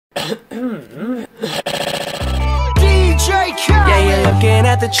DJ Chek. Yeah, you're looking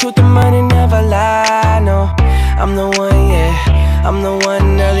at the truth, the money never lie. No, I'm the one, yeah, I'm the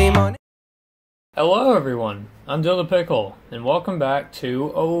one early morning. Hello everyone, I'm Dill the Pickle, and welcome back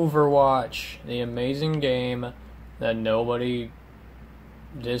to Overwatch, the amazing game that nobody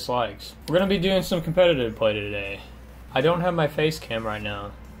dislikes. We're going to be doing some competitive play today. I don't have my face cam right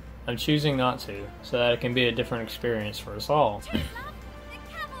now. I'm choosing not to, so that it can be a different experience for us all.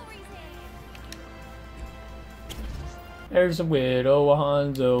 There's a Widow, a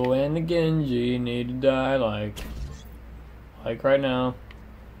Hanzo, and a Genji need to die like right now.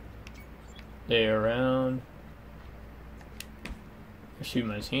 They around. I shoot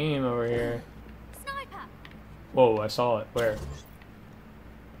my team over here. Sniper. Whoa, I saw it. Where?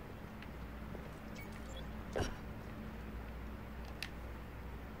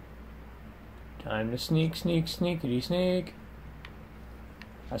 Time to sneak, sneak, sneakity sneak.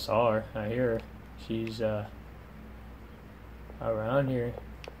 I saw her. I hear her. She's around here.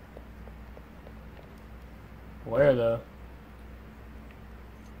 Where though?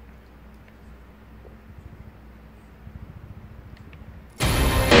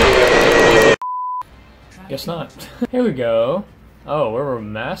 Guess not. Here we go. Oh, we're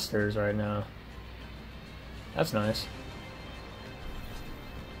masters right now. That's nice.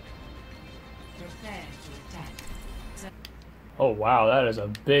 Oh wow, that is a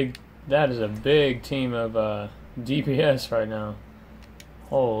big team of DPS right now.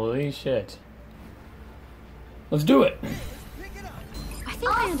 Holy shit. Let's do it. I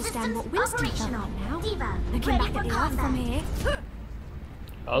think I understand what Winston's done right now. Looking back at the earth from here. That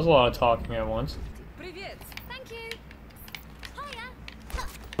was a lot of talking at once. Thank you. Hiya.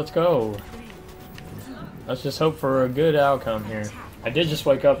 Let's go. Let's just hope for a good outcome here. I did just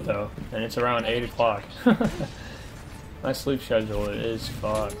wake up though, and it's around 8 o'clock. My sleep schedule is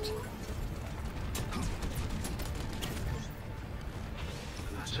fucked.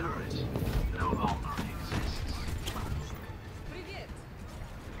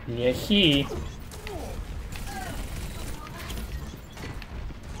 Yeah, he.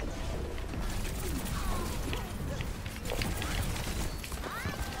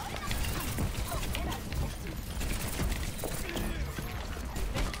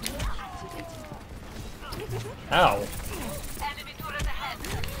 Ow.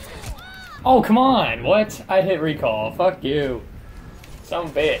 Oh, come on! What? I hit recall. Fuck you.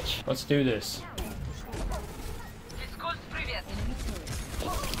 Some bitch. Let's do this.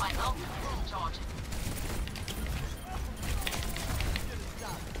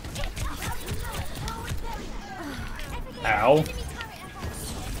 Ow.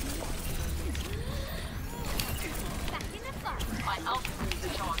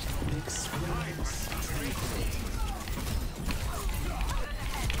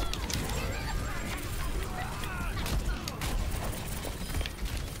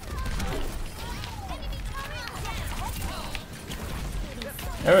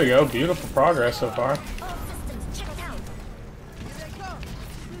 There we go, beautiful progress so far.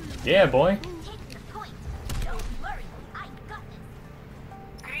 Yeah, boy.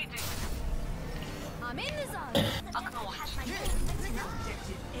 I'm in the zone.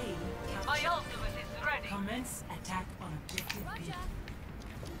 Commence attack on objective B.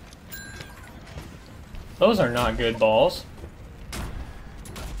 Those are not good balls.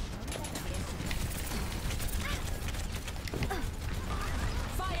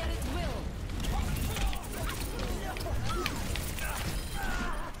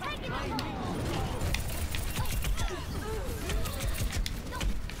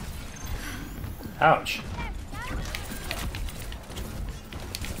 Ouch.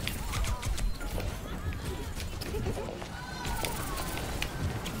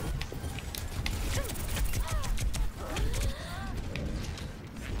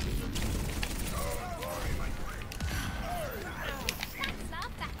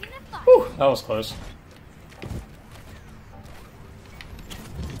 Whew, that was close.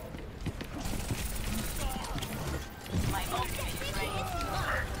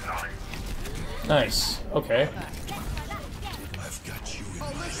 Nice. Okay. I've got you in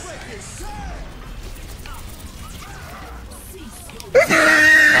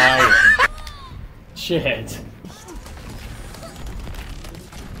Nice. Shit.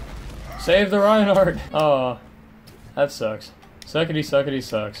 Save the Reinhardt. Oh, that sucks. Suckity suckity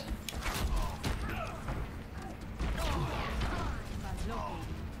sucks.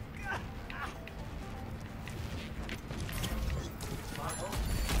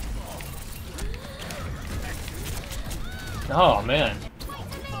 Oh man.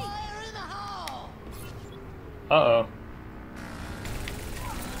 Uh-oh.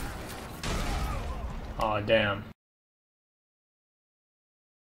 Aw, damn.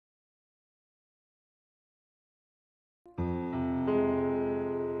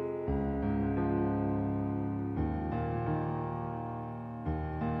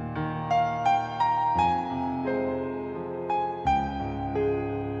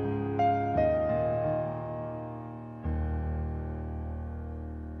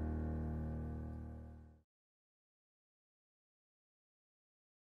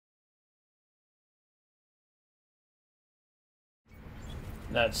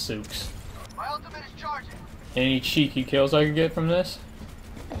 That sucks. My ultimate is charging. Any cheeky kills I could get from this?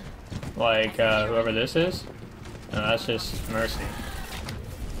 Like, whoever this is? No, that's just Mercy.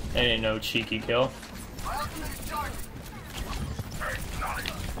 That ain't no cheeky kill. My ultimate is charging.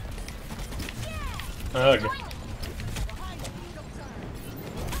 Ugh.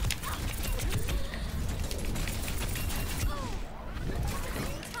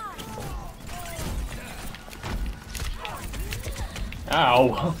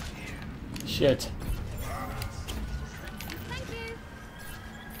 Ow. Shit. Thank you.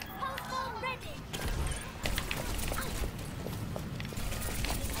 Pulse ready.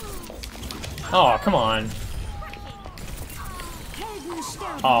 Oh, come on.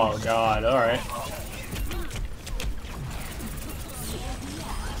 Oh god, alright.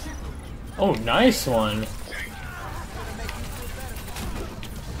 Oh, nice one.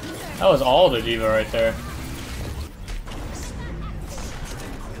 That was all the diva right there.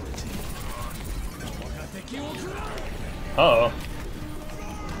 Uh-oh.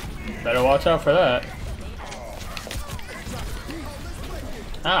 Better watch out for that.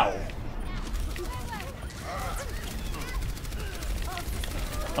 Ow.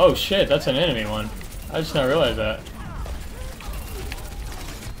 Oh shit, that's an enemy one. I just not realized that.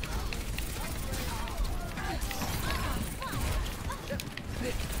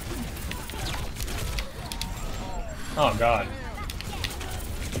 Oh god.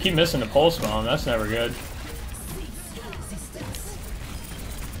 I keep missing the pulse bomb, that's never good.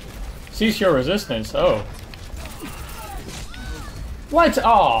 Cease your resistance, oh. What?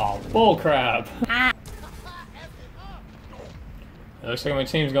 Oh, bullcrap. It looks like my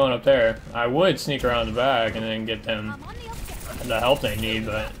team's going up there. I would sneak around the back and then get them the help they need,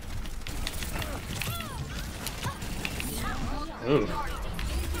 but... Ooh.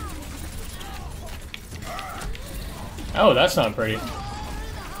 Oh, that's not pretty.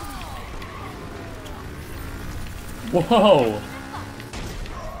 Whoa!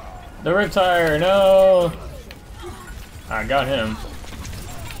 The Riptire, no! I got him.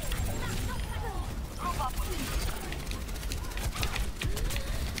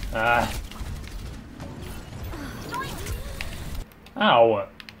 Ah. Ow.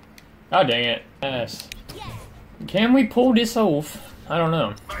 Oh, dang it. Yes. Can we pull this off? I don't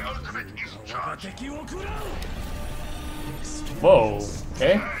know. My ultimate is charged. Whoa.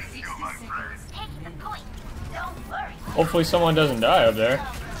 Okay. Thank you, my friend. Hopefully someone doesn't die up there.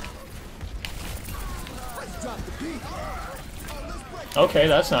 Okay,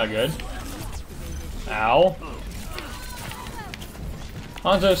 that's not good. Ow.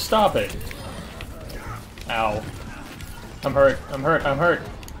 Hanzo, stop it. Ow. I'm hurt, I'm hurt, I'm hurt.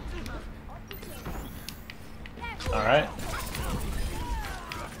 Alright.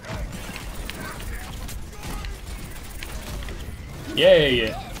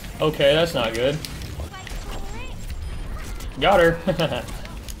 Yay! Okay, that's not good. Got her!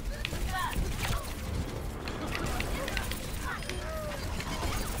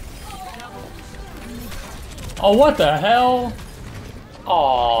 Oh, what the hell?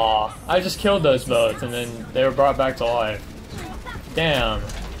 Aw, I just killed those both and then they were brought back to life. Damn.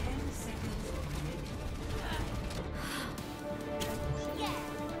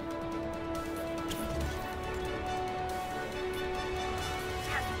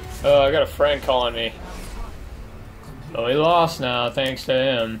 Oh, I got a friend calling me. But we lost now, thanks to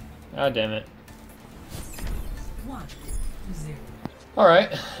him. God damn it. 1-0.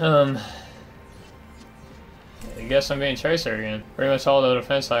 Alright, I guess I'm being Tracer again. Pretty much all the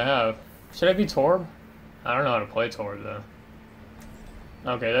defense I have. Should I be Torb? I don't know how to play Torb though.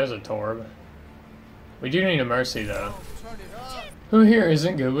 Okay, there's a Torb. We do need a Mercy though. Who here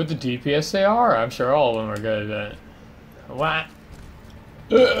isn't good with the DPS they are? I'm sure all of them are good at that. What?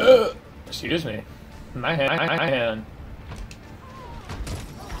 Excuse me. My hand.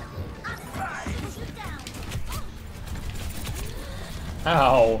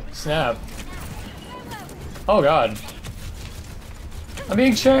 Ow. Snap. Oh god. I'm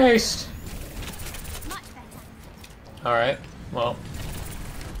being chased! Alright, well.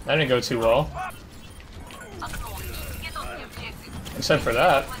 That didn't go too well. Except for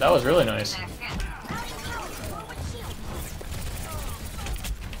that. That was really nice.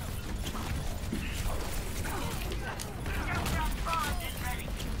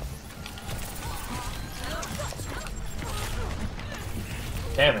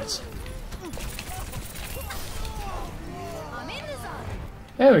 Damn it.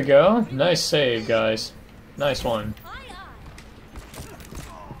 There we go. Nice save, guys. Nice one.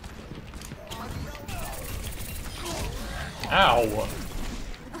 Ow.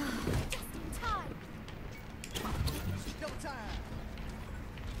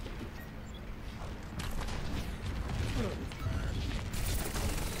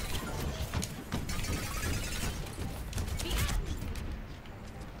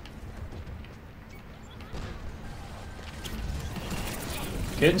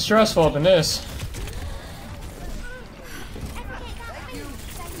 Getting stressful up in this.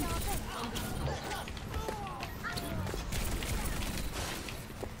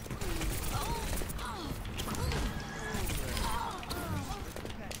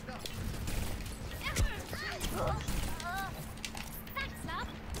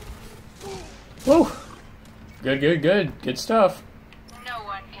 Woo! Good, good, good. Good stuff. No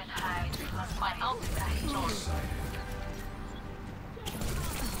one can hide. My ultimate is yours.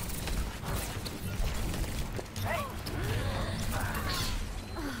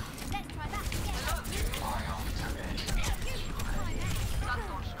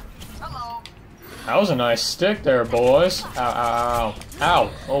 Hello. That was a nice stick there, boys. Ow, ow, ow.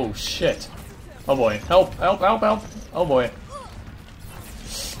 Ow. Oh, shit. Oh, boy. Help, help, help, help. Oh, boy.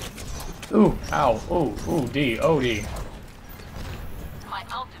 Ooh, ow. Ooh, ooh, D. Oh, D. My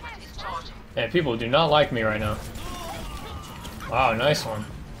ultimate is charging. Man, people do not like me right now. Wow, nice one.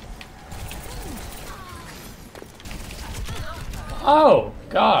 Oh,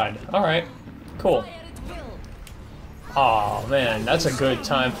 God. Alright. Cool. Oh man, that's a good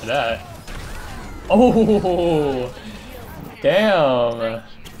time for that. Oh, damn.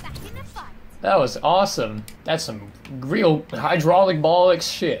 That was awesome. That's some real hydraulic bollock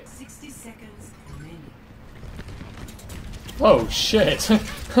shit. 60 seconds remaining. Whoa, shit.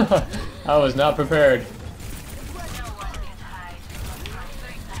 I was not prepared.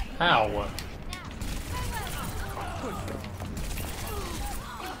 Ow.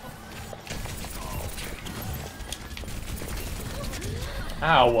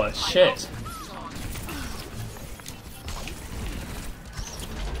 Ow, shit.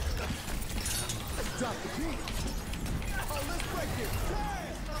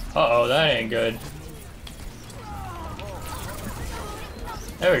 Uh-oh, that ain't good.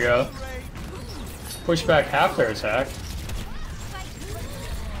 There we go. Push back half their attack.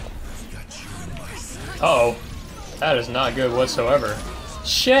 Uh-oh. That is not good whatsoever.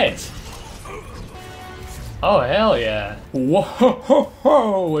 Shit! Oh, hell yeah.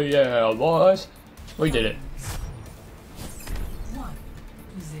 Whoa, yeah, boys. We did it. 1-0.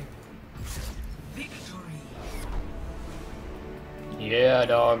 Victory. Yeah,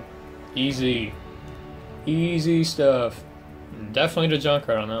 dog. Easy. Easy stuff. Definitely the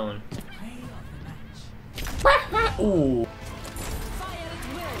Junker on that one. Play of the match. Ooh.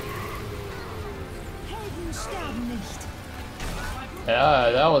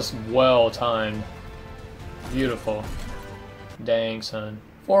 Yeah, that was well timed. Beautiful. Dang, son.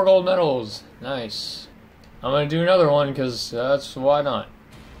 4 gold medals. Nice. I'm gonna do another one because that's why not.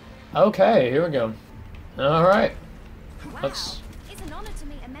 Okay, here we go. Alright. Let's. It's an honor to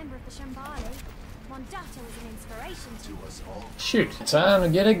meet a member of the Shambali. Mondata was an inspiration to us all. Shoot. Time to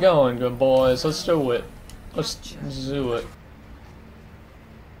get it going, good boys. Let's do it. Let's do it.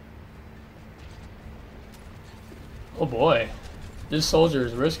 Oh boy. This soldier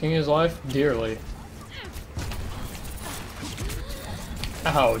is risking his life dearly.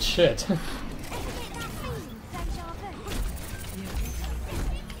 Ow, shit.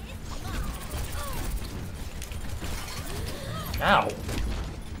 Ow.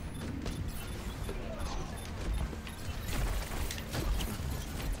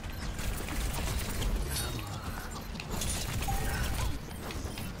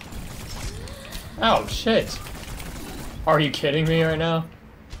 Ow, shit. Are you kidding me right now?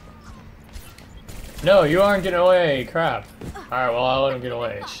 No, you aren't getting away. Crap. Alright, well, I'll let him get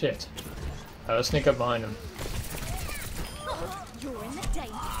away. Shit. Alright, let's sneak up behind him. You're in the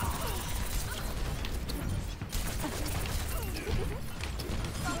danger.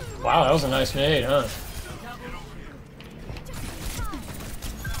 Wow, that was a nice nade, huh?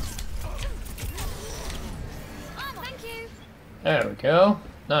 Thank you. There we go.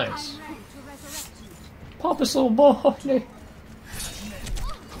 Nice. Pop this little boy.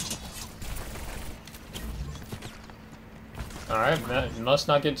 Alright, that must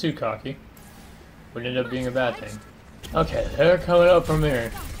not get too cocky. Would end up being a bad thing. Okay, they're coming up from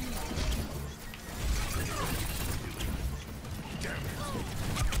here.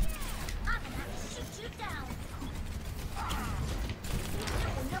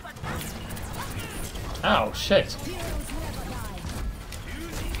 Ow, shit.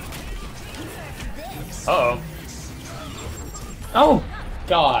 Uh-oh. Oh!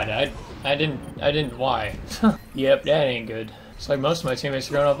 God, I didn't, why? Yep, that ain't good. It's like most of my teammates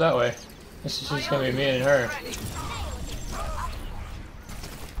are going up that way. This is just gonna be me and her.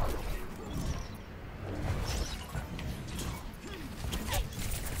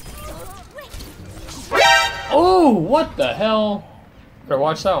 Oh, what the hell? Better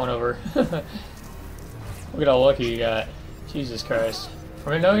watch that one over. Look at how lucky you got. Jesus Christ.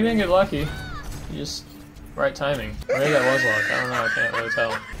 I mean, no, you didn't get lucky. You just... right timing. Or maybe that was luck. I don't know, I can't really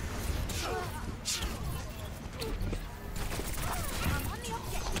tell.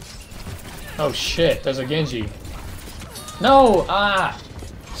 Oh shit, there's a Genji. No! Ah!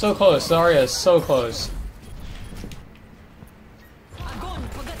 So close, Zarya is so close.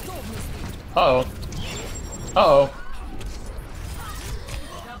 Uh-oh. Uh-oh.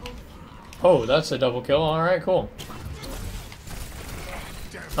 Oh, that's a double kill. Alright, cool.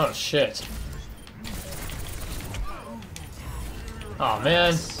 Oh shit. Oh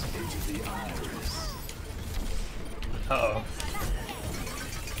man. Uh-oh.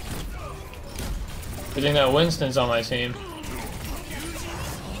 Good thing that Winston's on my team.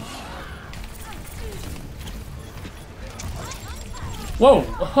 Whoa!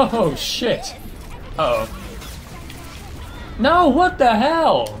 Oh shit! Uh-oh. No, what the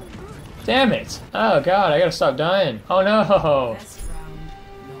hell? Damn it! Oh god, I gotta stop dying. Oh no!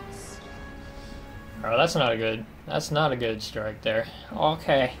 Oh, that's not a good. That's not a good strike there.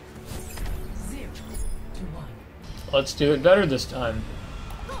 Okay. 0 to 1. Let's do it better this time.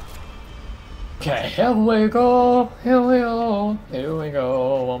 Okay, here we go, here we go, here we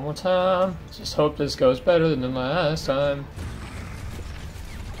go, one more time. Just hope this goes better than the last time.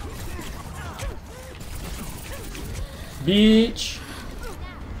 Beach!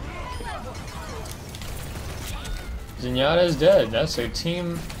 Zenyatta is dead. That's a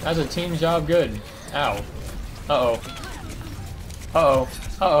team job good. Ow. Uh-oh. Uh-oh.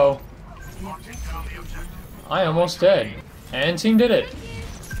 Uh-oh. I almost dead. And team did it.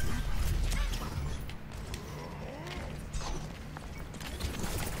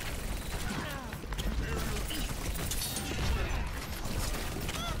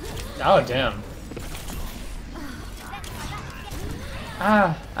 Oh, damn.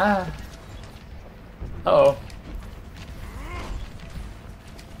 Ah, ah. Uh-oh.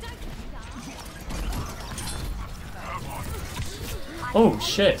 Oh,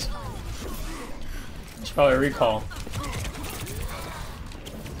 shit. Should probably recall.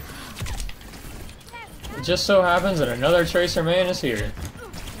 It just so happens that another Tracer main is here.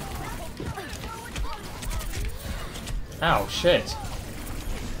 Ow, shit.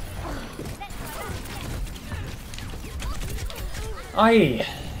 Aye.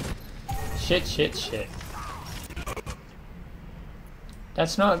 Shit, shit, shit.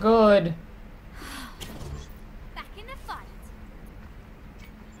 That's not good. Back in the fight.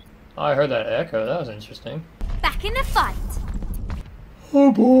 Oh, I heard that echo. That was interesting. Back in the fight.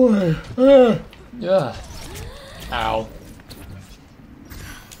 Oh boy. Yeah. Ow.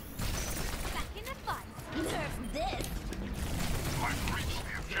 Back in the fight. Nerf this. I've reached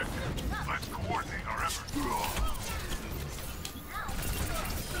the objective. Let's coordinate our efforts.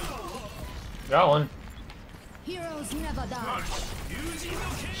 Got one. Heroes never die.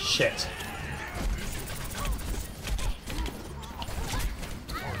 Shit.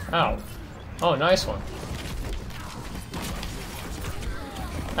 Ow. Oh, nice one.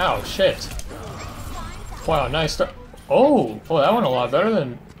 Ow, shit. Wow, nice start. Oh! Oh, that went a lot better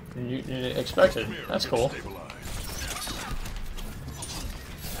than you expected. That's cool.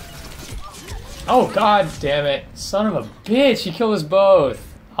 Oh, god damn it. Son of a bitch, he killed us both.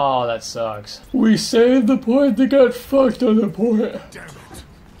 Oh, that sucks. We saved the point, they got fucked on the point. Damn it.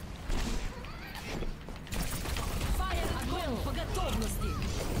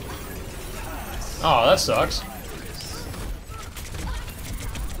 Oh, that sucks.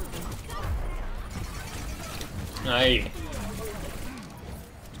 Aye.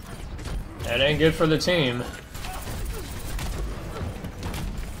 That ain't good for the team.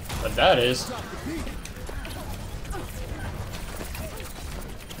 But that is.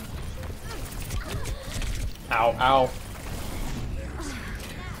 Ow, ow.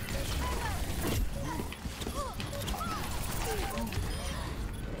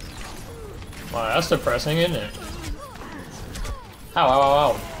 Wow, that's depressing, isn't it? Ow, ow,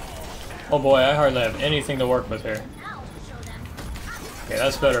 ow, ow. Oh boy, I hardly have anything to work with here. Okay,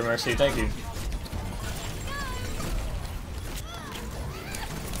 that's better, Mercy, thank you.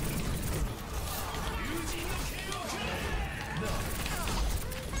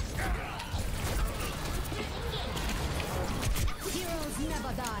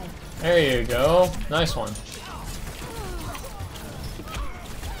 There you go. Nice one.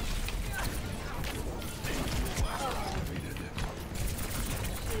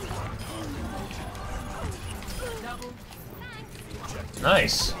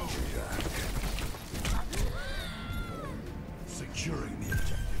 Nice. Securing the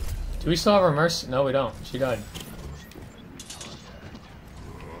objective. Do we still have our mercy? No, we don't. She died.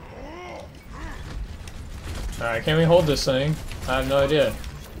 Alright, can we hold this thing? I have no idea.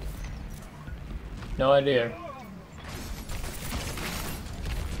 No idea.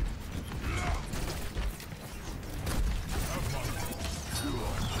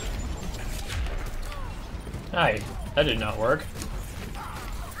 Hi, that did not work.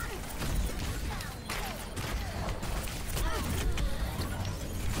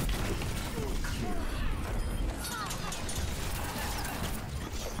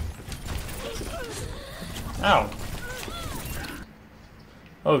 Ow.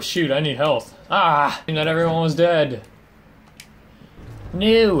 Oh shoot, I need health. Ah! Not everyone was dead.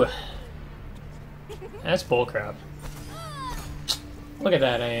 No! That's bullcrap. Look at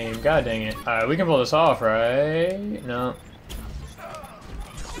that aim. God dang it. Alright, we can pull this off, right? No.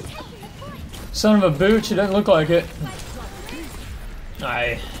 Son of a booch, it doesn't look like it.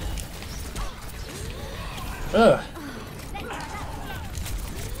 Aye. Ugh.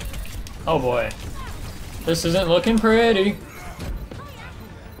 Oh boy. This isn't looking pretty.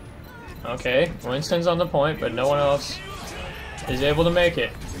 Okay, Winston's on the point, but no one else is able to make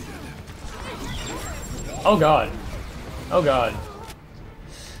it. Oh god. Oh god.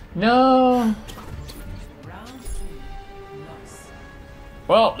 No!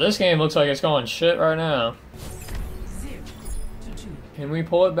 Well, this game looks like it's going shit right now. Can we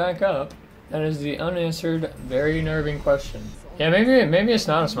pull it back up? That is the unanswered, very nerving question. Yeah, maybe it's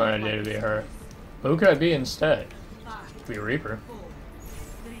not a smart idea to be her. But who could I be instead? Be a Reaper.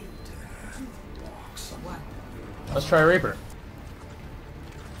 Let's try Reaper.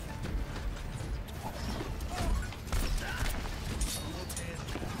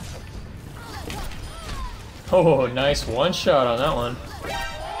 Oh, nice one shot on that one.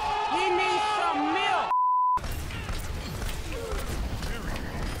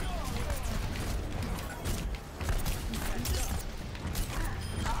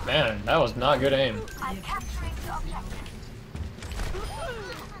 Man, that was not good aim.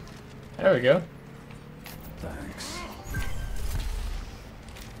 There we go. Thanks.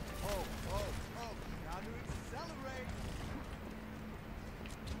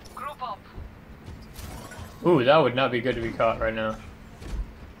 Group up. Ooh, that would not be good to be caught right now.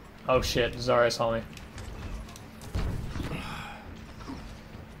 Oh shit, Zarya saw me.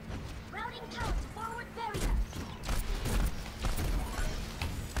 Routing count, forward barrier.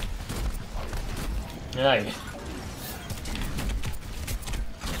 Yay.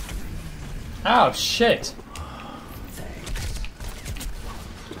 Oh shit!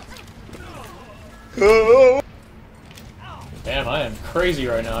 Damn, I am crazy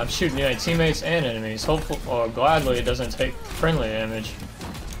right now. I'm shooting my teammates and enemies. Hopefully, or gladly, it doesn't take friendly damage.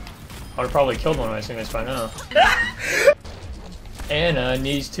 I would have probably killed one of my teammates by now. Anna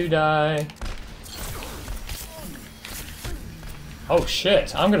needs to die. Oh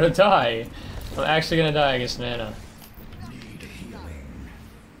shit, I'm gonna die. I'm actually gonna die against Nana.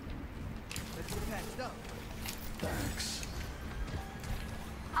 Thanks.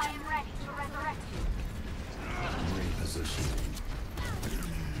 I am ready to resurrect you. Repositioning.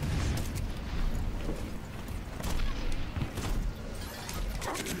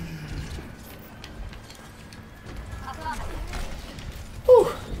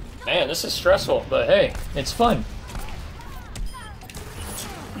 Whew. Man, this is stressful, but hey, it's fun.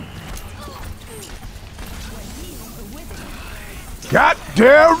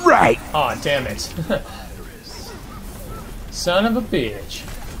 Goddamn right! Aw, oh, damn it. Son of a bitch.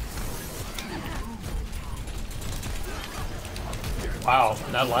 Wow,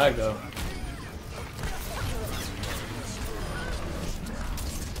 that lag though.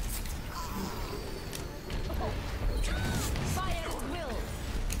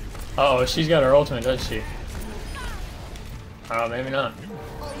 Uh oh, she's got her ultimate, doesn't she? Oh, maybe not.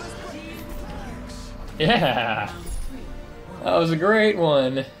 Yeah! That was a great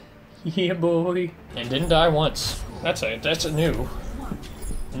one. Yeah, boy. And didn't die once. That's a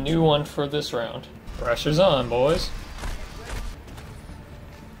new one for this round. Pressure's on, boys.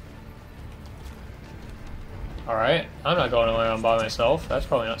 Alright, I'm not going around by myself. That's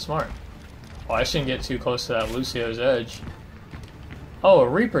probably not smart. Oh, I shouldn't get too close to that Lucio's edge. Oh, a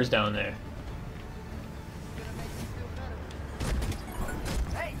Reaper's down there.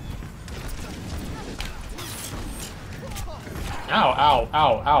 Ow, ow,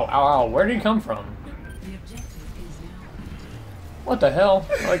 ow, ow, ow, ow. Where did he come from? The objective is now. What the hell?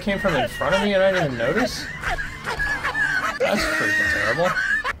 Oh, it came from in front of me and I didn't even notice? That's freaking terrible.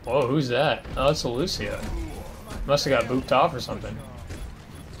 Whoa, who's that? Oh, it's Lucia. Must have got booped off or something.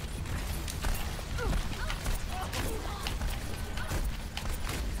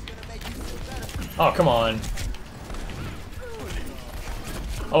 Oh, come on.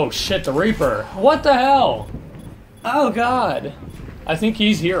 Oh shit, the Reaper. What the hell? Oh god. I think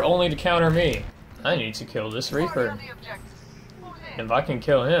he's here only to counter me. I need to kill this Reaper. If I can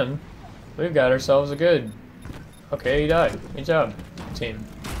kill him, we've got ourselves a good... Okay, he died. Good job, team.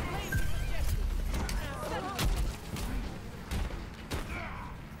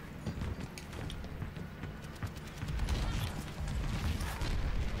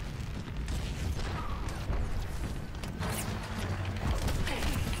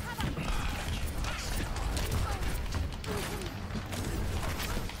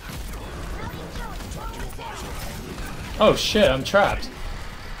 Oh shit, I'm trapped.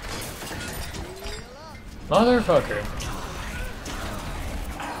 Motherfucker.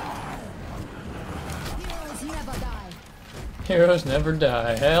 Heroes never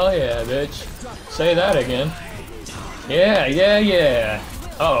die. Hell yeah, bitch. Say that again. Yeah, yeah, yeah.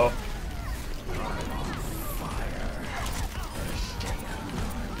 Uh-oh.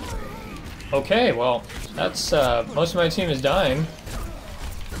 Okay, well, that's, most of my team is dying.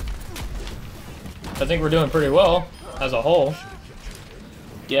 I think we're doing pretty well, as a whole.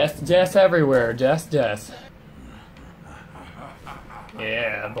 Death, death everywhere. Death, death.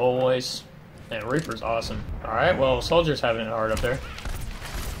 Yeah, boys. Man, Reaper's awesome. Alright, well, Soldier's having it hard up there.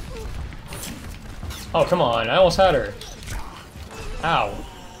 Oh, come on. I almost had her. Ow.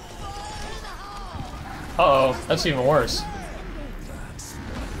 Uh-oh. That's even worse.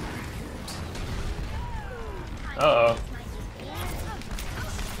 Uh-oh.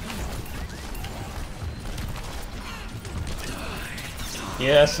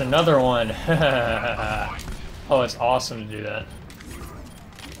 Yes, another one. Oh, it's awesome to do that.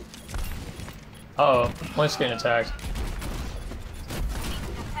 Uh-oh, Point's getting attacked.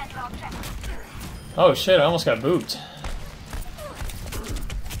 Oh shit, I almost got booped.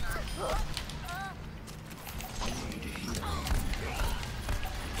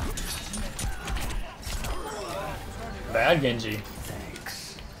 Bad Genji.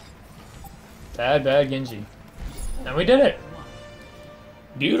 Bad Genji. And we did it!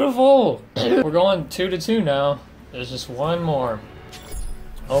 Beautiful! We're going 2-2 now. There's just one more.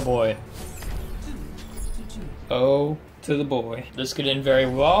 Oh boy. Oh, to the boy. This could end very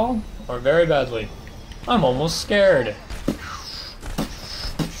well, or very badly. I'm almost scared.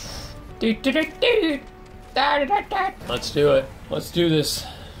 Let's do it. Let's do this.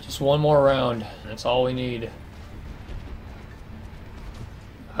 Just one more round. That's all we need.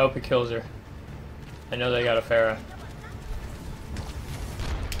 I hope it kills her. I know they got a Pharah.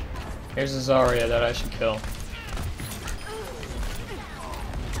 Here's a Zarya that I should kill.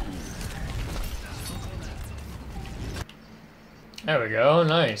 There we go,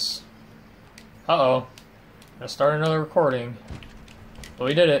 nice. Uh-oh. Gotta start another recording. But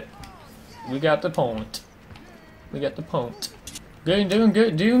we did it. We got the point. We got the point. Good, doing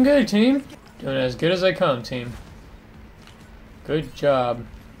good, team. Doing as good as I come, team. Good job.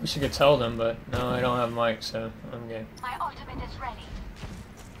 Wish I could tell them, but no, I don't have a mic, so I'm good. My ultimate is ready.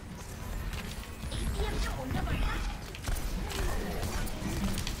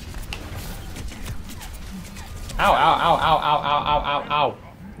 Ow, ow, ow, ow, ow, ow, ow, ow, ow.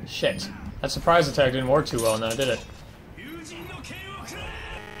 Shit. That surprise attack didn't work too well now, did it?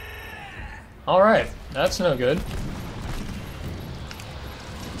 Alright, that's no good.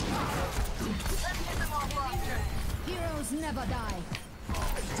 Heroes never die.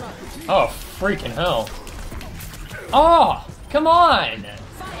 Oh, freaking hell. Oh, come on!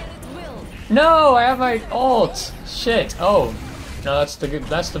 No, I have my ult. Shit. Oh, no, that's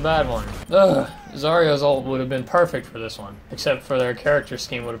the bad one. Ugh. Zarya's ult would have been perfect for this one, except for their character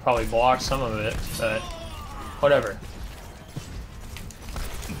scheme would have probably blocked some of it, but whatever.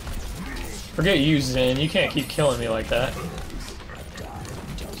 Forget you, Zen. You can't keep killing me like that.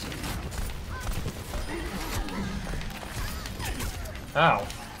 Ow.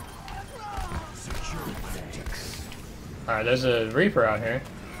 Alright, there's a Reaper out here.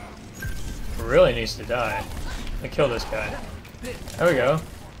 Really needs to die. I kill this guy. There we go.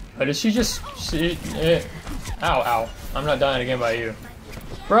 Oh, did she just... Ow, ow. I'm not dying again by you.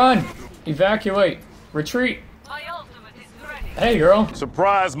 Run! Evacuate! Retreat! My ultimate is ready. Hey, girl!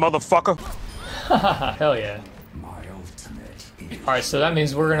 Surprise, motherfucker! Hell yeah. My ultimate Alright, so that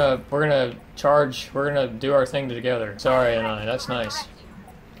means we're gonna do our thing together. Sorry, and that's nice.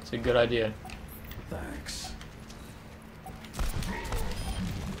 It's a good idea. Thanks.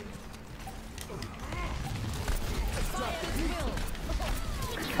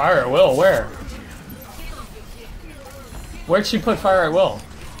 Fire at will, where? Where'd she put fire at will?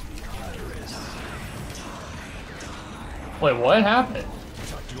 Wait, what happened?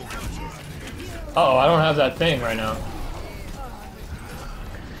 Uh oh, I don't have that thing right now.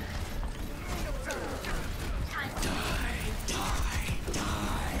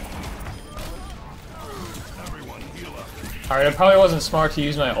 Alright, it probably wasn't smart to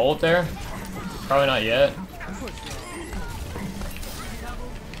use my ult there. Probably not yet.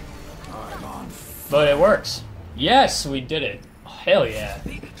 But it works. Yes, we did it. Oh, hell yeah.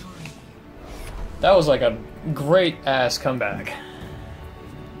 That was like a great ass comeback.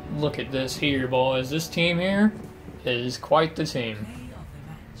 Look at this here, boys. This team here is quite the team.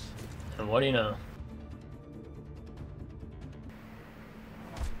 And what do you know?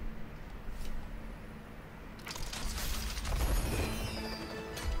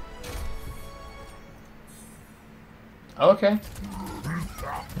 Okay.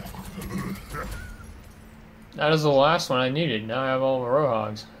 That is the last one I needed. Now I have all the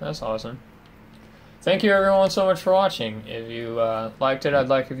Roadhogs. That's awesome. Thank you everyone so much for watching. If you liked it, I'd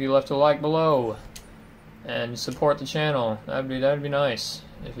like if you left a like below. And support the channel. That'd be nice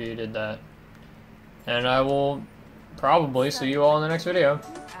if you did that. And I will probably see you all in the next video.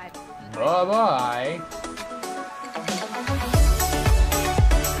 Bye bye.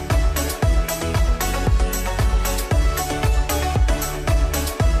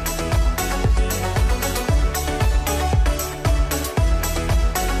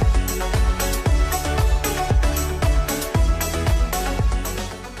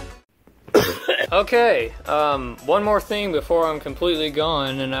 Okay, one more thing before I'm completely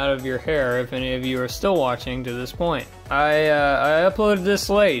gone and out of your hair, if any of you are still watching to this point. I uploaded this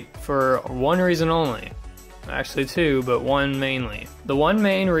late for one reason only. Actually two, but one mainly. The one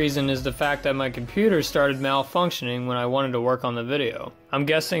main reason is the fact that my computer started malfunctioning when I wanted to work on the video. I'm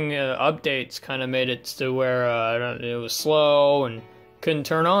guessing updates kind of made it to where it was slow and couldn't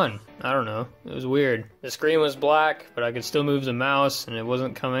turn on. I don't know. It was weird. The screen was black, but I could still move the mouse and it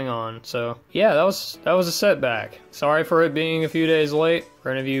wasn't coming on. So yeah, that was a setback. Sorry for it being a few days late, for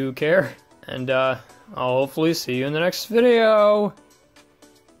any of you who care. And I'll hopefully see you in the next video.